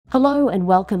Hello and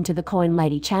welcome to the Coin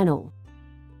Lady channel.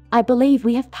 I believe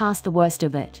we have passed the worst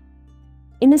of it.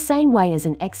 In the same way as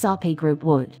an XRP group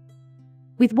would.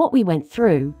 With what we went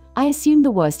through, I assume the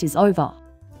worst is over.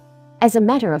 As a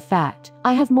matter of fact,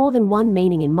 I have more than one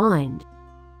meaning in mind.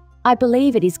 I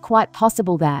believe it is quite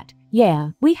possible that,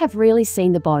 we have really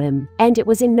seen the bottom, and it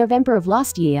was in November of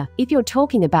last year, if you're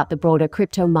talking about the broader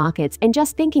crypto markets and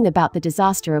just thinking about the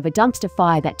disaster of a dumpster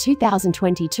fire that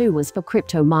 2022 was for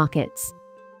crypto markets.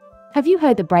 Have you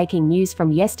heard the breaking news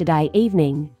from yesterday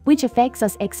evening, which affects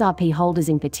us XRP holders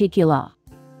in particular?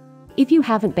 If you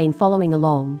haven't been following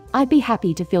along, I'd be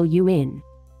happy to fill you in.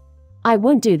 I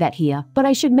won't do that here, but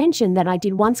I should mention that I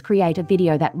did once create a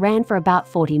video that ran for about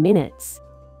 40 minutes.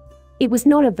 It was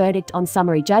not a verdict on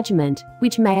summary judgment,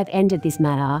 which may have ended this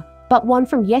matter, but one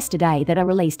from yesterday that I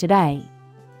released today.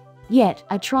 Yet,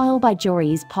 a trial by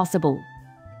jury is possible.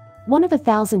 One of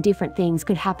 1,000 different things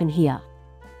could happen here.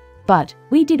 But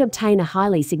we did obtain a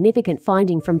highly significant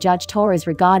finding from Judge Torres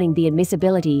regarding the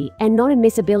admissibility and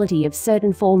non-admissibility of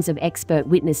certain forms of expert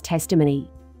witness testimony.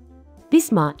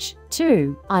 This much,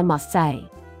 too, I must say.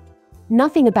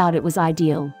 Nothing about it was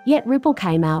ideal, yet Ripple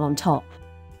came out on top.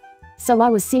 So I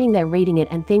was sitting there reading it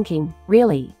and thinking,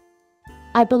 really?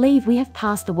 I believe we have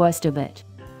passed the worst of it.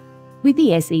 With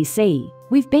the SEC,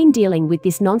 we've been dealing with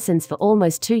this nonsense for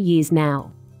almost 2 years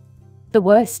now. The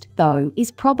worst, though,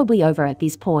 is probably over at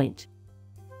this point.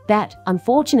 That,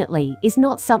 unfortunately, is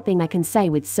not something I can say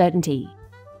with certainty.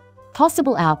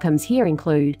 Possible outcomes here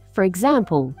include, for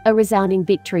example, a resounding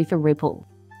victory for Ripple.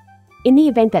 In the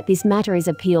event that this matter is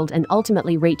appealed and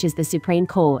ultimately reaches the Supreme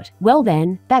Court, well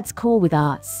then, that's cool with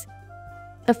us.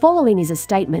 The following is a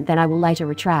statement that I will later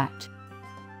retract.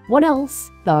 What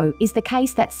else, though, is the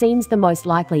case that seems the most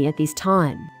likely at this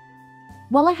time?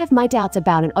 While I have my doubts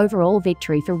about an overall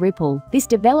victory for Ripple, this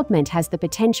development has the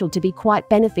potential to be quite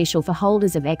beneficial for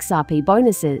holders of XRP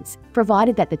bonuses,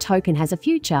 provided that the token has a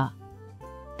future.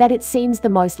 That it seems the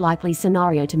most likely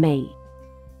scenario to me.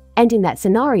 And in that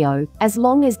scenario, as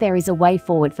long as there is a way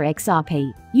forward for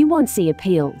XRP, you won't see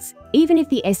appeals, even if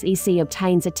the SEC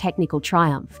obtains a technical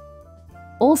triumph.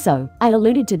 Also, I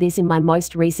alluded to this in my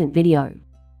most recent video.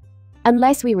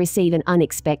 Unless we receive an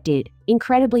unexpected,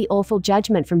 incredibly awful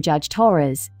judgment from Judge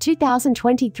Torres,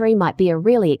 2023 might be a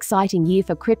really exciting year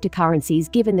for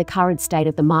cryptocurrencies given the current state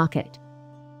of the market.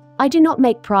 I do not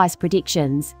make price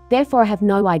predictions, therefore I have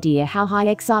no idea how high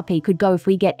XRP could go if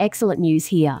we get excellent news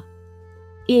here.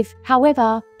 If,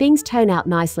 however, things turn out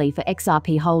nicely for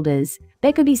XRP holders,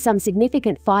 there could be some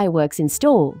significant fireworks in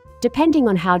store, depending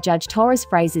on how Judge Torres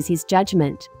phrases his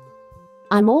judgment.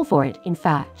 I'm all for it, in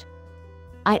fact.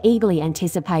 I eagerly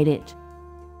anticipate it.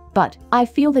 But I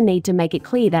feel the need to make it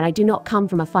clear that I do not come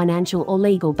from a financial or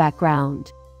legal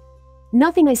background.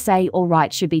 Nothing I say or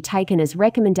write should be taken as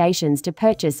recommendations to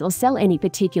purchase or sell any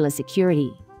particular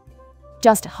security.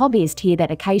 Just a hobbyist here that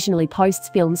occasionally posts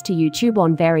films to YouTube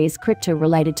on various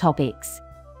crypto-related topics.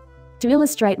 To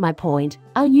illustrate my point,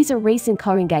 I'll use a recent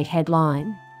CoinGate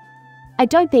headline. I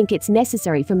don't think it's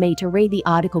necessary for me to read the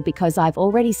article because I've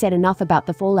already said enough about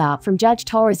the fallout from Judge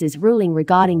Torres's ruling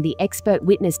regarding the expert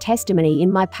witness testimony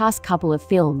in my past couple of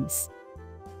films.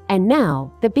 And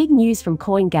now, the big news from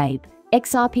CoinGate,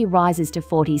 XRP rises to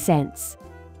 40 cents.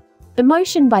 The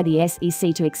motion by the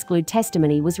SEC to exclude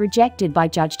testimony was rejected by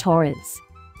Judge Torres.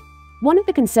 One of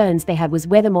the concerns they had was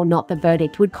whether or not the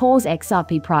verdict would cause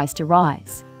XRP price to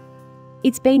rise.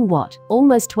 It's been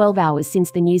almost 12 hours since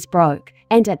the news broke,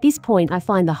 and at this point I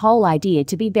find the whole idea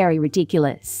to be very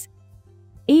ridiculous.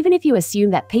 Even if you assume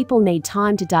that people need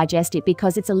time to digest it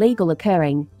because it's illegal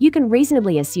occurring, you can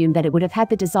reasonably assume that it would have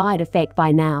had the desired effect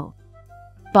by now.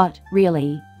 But,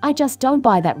 really, I just don't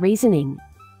buy that reasoning.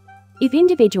 If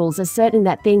individuals are certain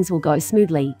that things will go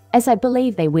smoothly, as I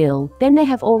believe they will, then they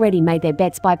have already made their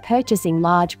bets by purchasing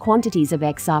large quantities of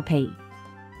XRP.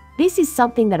 This is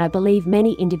something that I believe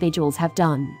many individuals have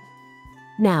done.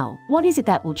 Now, what is it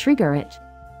that will trigger it?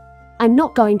 I'm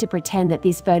not going to pretend that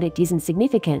this verdict isn't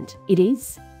significant, it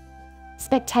is.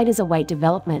 Spectators await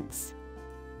developments.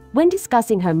 When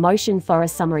discussing her motion for a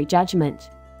summary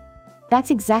judgment, that's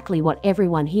exactly what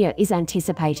everyone here is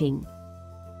anticipating.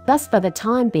 Thus, for the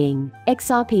time being,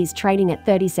 XRP is trading at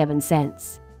 37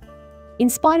 cents. In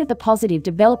spite of the positive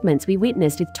developments we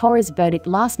witnessed with Torres' verdict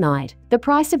last night, the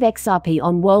price of XRP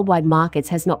on worldwide markets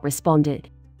has not responded.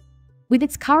 With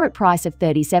its current price of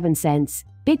 37 cents,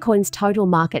 Bitcoin's total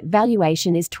market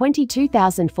valuation is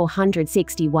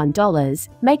 $22,461,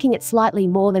 making it slightly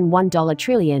more than $1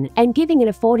 trillion and giving it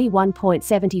a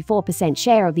 41.74%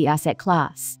 share of the asset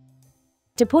class.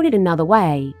 To put it another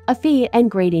way, a fear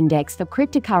and greed index for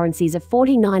cryptocurrencies of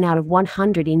 49 out of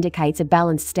 100 indicates a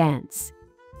balanced stance.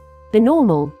 The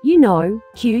normal,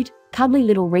 cute, cuddly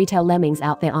little retail lemmings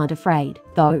out there aren't afraid,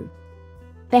 though.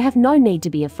 They have no need to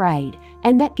be afraid,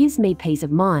 and that gives me peace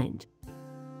of mind.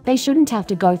 They shouldn't have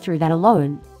to go through that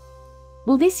alone.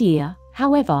 Will this year,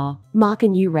 however, mark a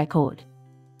new record?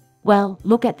 Well,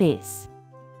 look at this.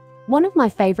 One of my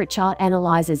favorite chart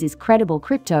analyzers is Credible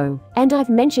Crypto, and I've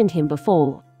mentioned him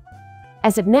before.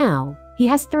 As of now, he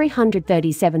has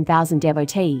 337,000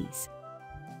 devotees.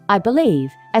 I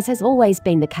believe, as has always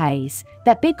been the case,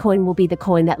 that Bitcoin will be the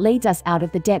coin that leads us out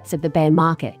of the depths of the bear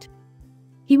market.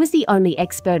 He was the only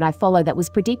expert I follow that was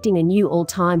predicting a new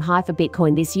all-time high for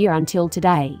Bitcoin this year until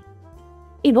today.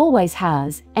 It always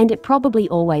has, and it probably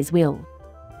always will.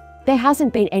 There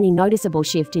hasn't been any noticeable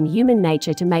shift in human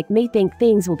nature to make me think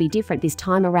things will be different this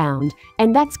time around,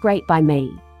 and that's great by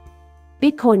me.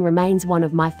 Bitcoin remains one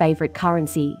of my favorite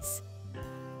currencies.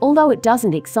 Although it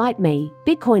doesn't excite me,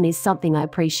 Bitcoin is something I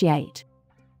appreciate.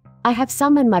 I have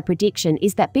some, and my prediction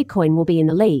is that Bitcoin will be in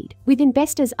the lead, with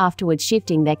investors afterwards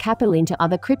shifting their capital into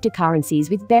other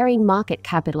cryptocurrencies with varying market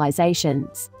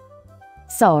capitalizations.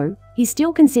 So, he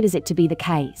still considers it to be the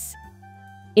case.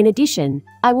 In addition,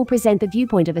 I will present the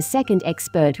viewpoint of a second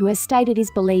expert who has stated his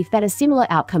belief that a similar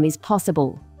outcome is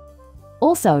possible.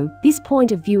 Also, this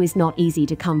point of view is not easy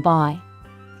to come by.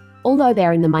 Although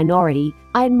they're in the minority,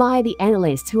 I admire the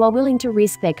analysts who are willing to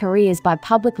risk their careers by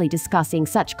publicly discussing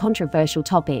such controversial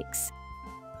topics.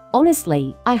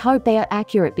 Honestly, I hope they are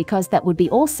accurate because that would be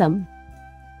awesome.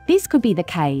 This could be the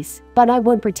case, but I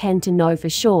won't pretend to know for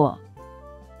sure.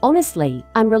 Honestly,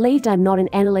 I'm relieved I'm not an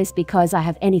analyst because I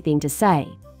have anything to say.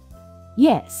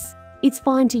 Yes, it's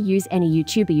fine to use any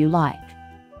YouTuber you like.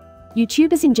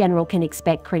 YouTubers in general can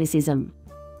expect criticism.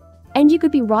 And you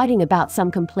could be writing about some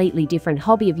completely different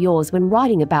hobby of yours when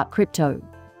writing about crypto.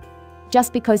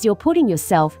 Just because you're putting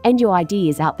yourself and your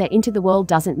ideas out there into the world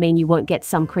doesn't mean you won't get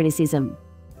some criticism.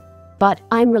 But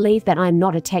I'm relieved that I'm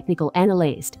not a technical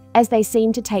analyst, as they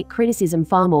seem to take criticism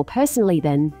far more personally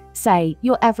than, say,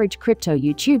 your average crypto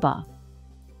YouTuber.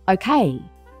 Okay.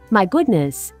 My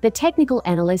goodness, the technical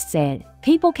analyst said,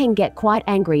 people can get quite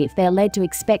angry if they're led to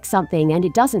expect something and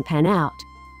it doesn't pan out.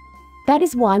 That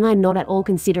is why I'm not at all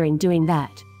considering doing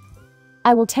that.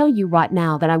 I will tell you right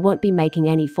now that I won't be making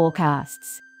any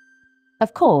forecasts.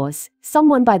 Of course,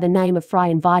 someone by the name of Fry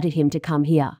invited him to come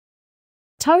here.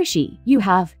 Toshi, you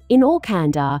have, in all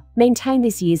candor, maintained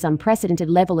this year's unprecedented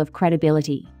level of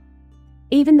credibility.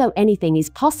 Even though anything is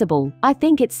possible, I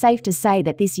think it's safe to say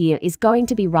that this year is going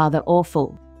to be rather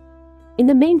awful. In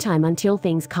the meantime, until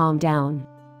things calm down,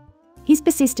 his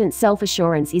persistent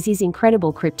self-assurance is his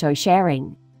incredible crypto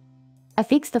sharing.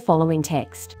 Affix the following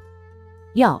text.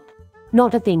 Yup.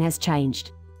 Not a thing has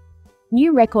changed.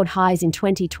 New record highs in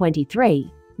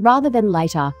 2023, rather than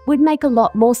later, would make a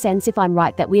lot more sense if I'm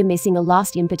right that we're missing a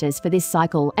last impetus for this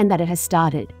cycle and that it has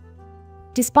started.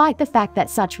 Despite the fact that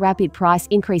such rapid price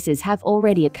increases have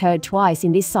already occurred twice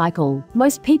in this cycle,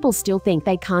 most people still think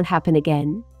they can't happen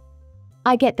again.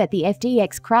 I get that the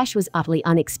FTX crash was utterly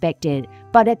unexpected,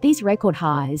 but at these record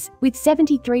highs, with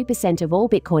 73% of all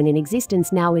Bitcoin in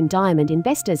existence now in diamond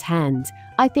investors' hands,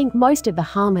 I think most of the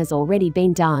harm has already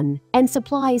been done, and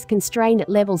supply is constrained at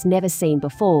levels never seen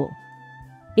before.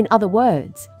 In other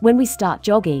words, when we start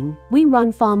jogging, we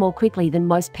run far more quickly than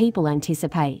most people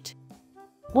anticipate.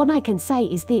 What I can say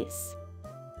is this.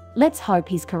 Let's hope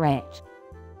he's correct.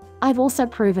 I've also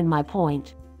proven my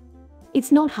point.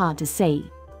 It's not hard to see.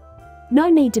 No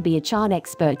need to be a chart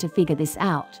expert to figure this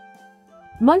out.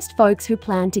 Most folks who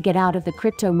plan to get out of the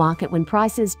crypto market when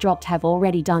prices dropped have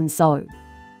already done so.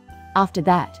 After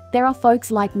that, there are folks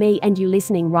like me and you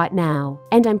listening right now,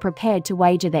 and I'm prepared to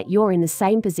wager that you're in the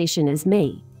same position as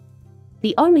me.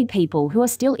 The only people who are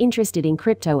still interested in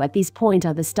crypto at this point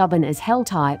are the stubborn as hell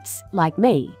types, like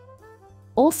me.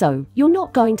 Also, you're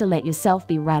not going to let yourself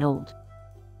be rattled.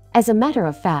 As a matter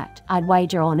of fact, I'd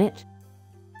wager on it.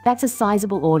 That's a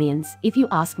sizable audience, if you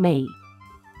ask me.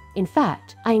 In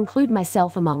fact, I include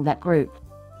myself among that group.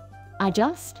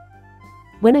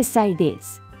 When I say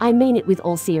this, I mean it with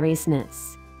all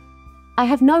seriousness. I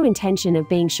have no intention of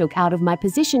being shook out of my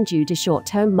position due to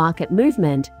short-term market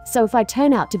movement, so if I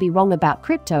turn out to be wrong about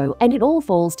crypto and it all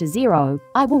falls to zero,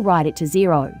 I will write it to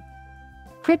zero.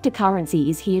 Cryptocurrency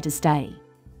is here to stay.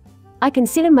 I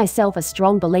consider myself a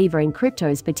strong believer in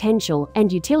crypto's potential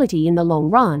and utility in the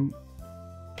long run.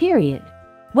 Period.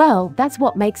 Well, that's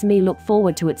what makes me look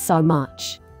forward to it so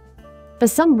much. For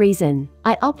some reason,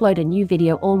 I upload a new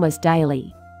video almost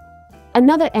daily.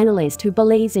 Another analyst who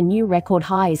believes a new record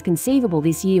high is conceivable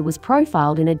this year was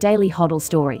profiled in a Daily Hodl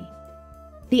story.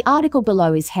 The article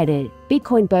below is headed,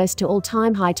 Bitcoin burst to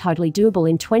all-time high totally doable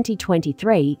in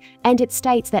 2023, and it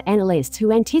states that analysts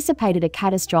who anticipated a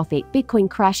catastrophic Bitcoin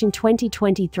crash in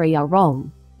 2023 are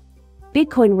wrong.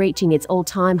 Bitcoin reaching its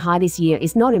all-time high this year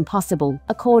is not impossible,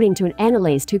 according to an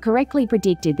analyst who correctly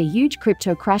predicted the huge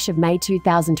crypto crash of May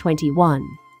 2021.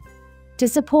 To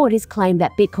support his claim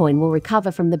that Bitcoin will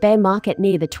recover from the bear market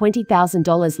near the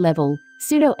 $20,000 level,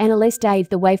 pseudo-analyst Dave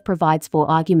the Wave provides 4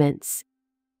 arguments.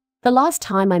 The last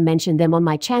time I mentioned them on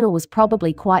my channel was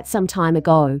probably quite some time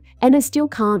ago, and I still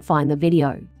can't find the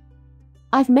video.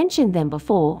 I've mentioned them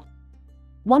before.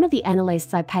 One of the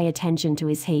analysts I pay attention to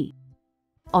is he.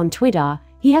 On Twitter,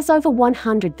 he has over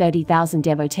 130,000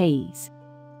 devotees.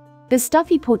 The stuff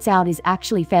he puts out is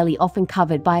actually fairly often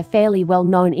covered by a fairly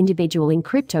well-known individual in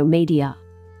crypto media.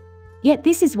 Yet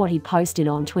this is what he posted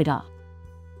on Twitter.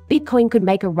 Bitcoin could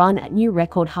make a run at new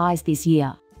record highs this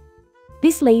year.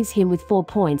 This leaves him with 4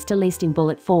 points to list in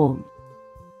bullet form.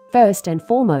 First and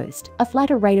foremost, a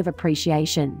flatter rate of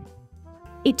appreciation.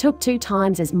 It took 2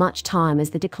 times as much time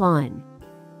as the decline.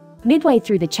 Midway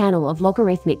through the channel of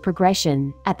logarithmic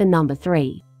progression, at the number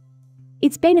 3.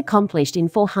 It's been accomplished in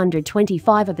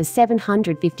 425 of the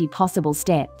 750 possible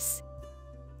steps.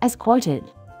 As quoted,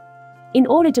 in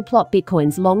order to plot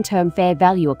Bitcoin's long-term fair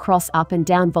value across up and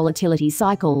down volatility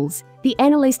cycles, the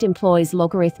analyst employs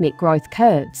logarithmic growth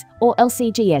curves, or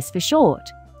LCGS for short.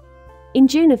 In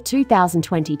June of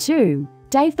 2022,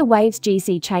 Dave the Wave's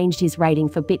GC changed his rating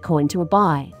for Bitcoin to a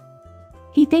buy.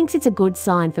 He thinks it's a good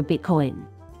sign for Bitcoin.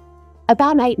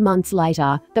 About 8 months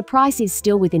later, the price is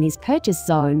still within his purchase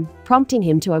zone, prompting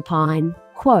him to opine,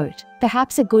 quote,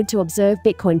 perhaps a good to observe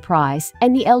Bitcoin price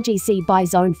and the LGC buy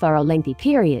zone for a lengthy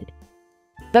period.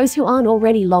 Those who aren't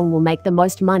already long will make the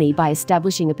most money by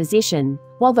establishing a position,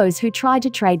 while those who try to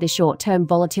trade the short-term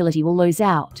volatility will lose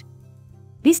out.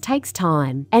 This takes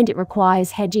time, and it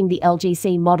requires hedging the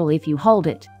LGC model if you hold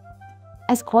it.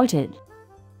 As quoted,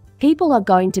 people are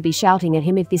going to be shouting at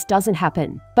him if this doesn't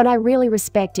happen, but I really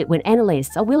respect it when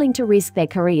analysts are willing to risk their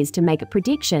careers to make a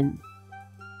prediction.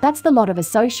 That's the lot of a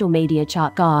social media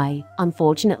chart guy,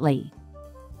 unfortunately.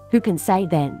 Who can say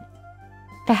then?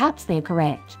 Perhaps they're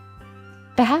correct.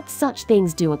 Perhaps such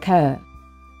things do occur.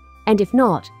 And if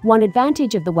not, one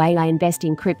advantage of the way I invest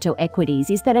in crypto equities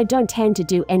is that I don't tend to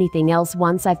do anything else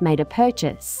once I've made a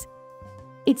purchase.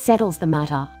 It settles the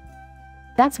matter.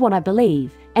 That's what I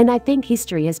believe, and I think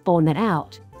history has borne that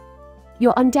out.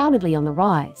 You're undoubtedly on the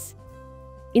rise.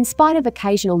 In spite of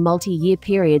occasional multi-year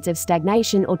periods of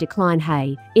stagnation or decline,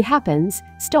 hey, it happens,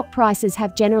 stock prices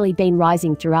have generally been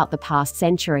rising throughout the past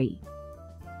century.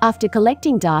 After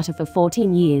collecting data for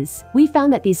 14 years, we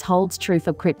found that this holds true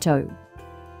for crypto.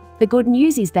 The good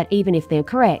news is that even if they're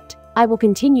correct, I will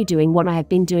continue doing what I have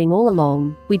been doing all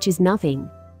along, which is nothing.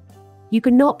 You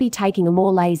could not be taking a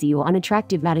more lazy or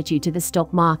unattractive attitude to the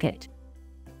stock market.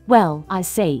 Well, I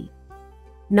see.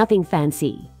 Nothing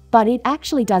fancy, but it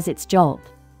actually does its job.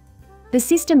 The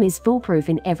system is foolproof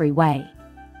in every way.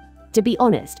 To be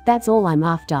honest, that's all I'm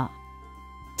after.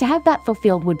 To have that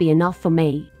fulfilled would be enough for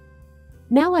me.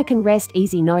 Now I can rest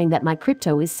easy knowing that my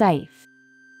crypto is safe.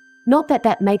 Not that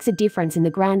that makes a difference in the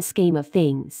grand scheme of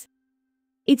things.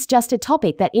 It's just a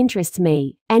topic that interests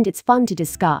me, and it's fun to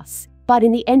discuss, but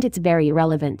in the end it's very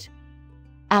irrelevant.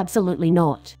 Absolutely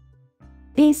not.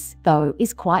 This, though,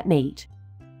 is quite neat.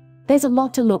 There's a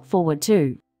lot to look forward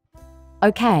to.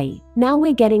 Okay, now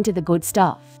we're getting to the good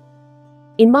stuff.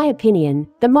 In my opinion,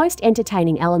 the most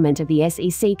entertaining element of the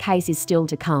SEC case is still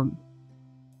to come.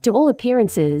 To all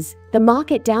appearances, the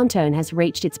market downturn has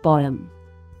reached its bottom.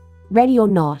 Ready or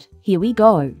not, here we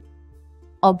go.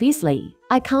 Obviously,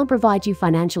 I can't provide you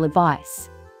financial advice.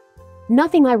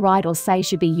 Nothing I write or say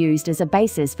should be used as a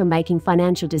basis for making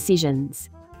financial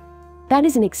decisions. That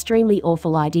is an extremely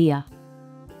awful idea.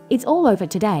 It's all over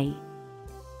today.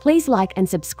 Please like and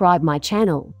subscribe my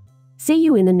channel. See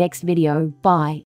you in the next video, bye.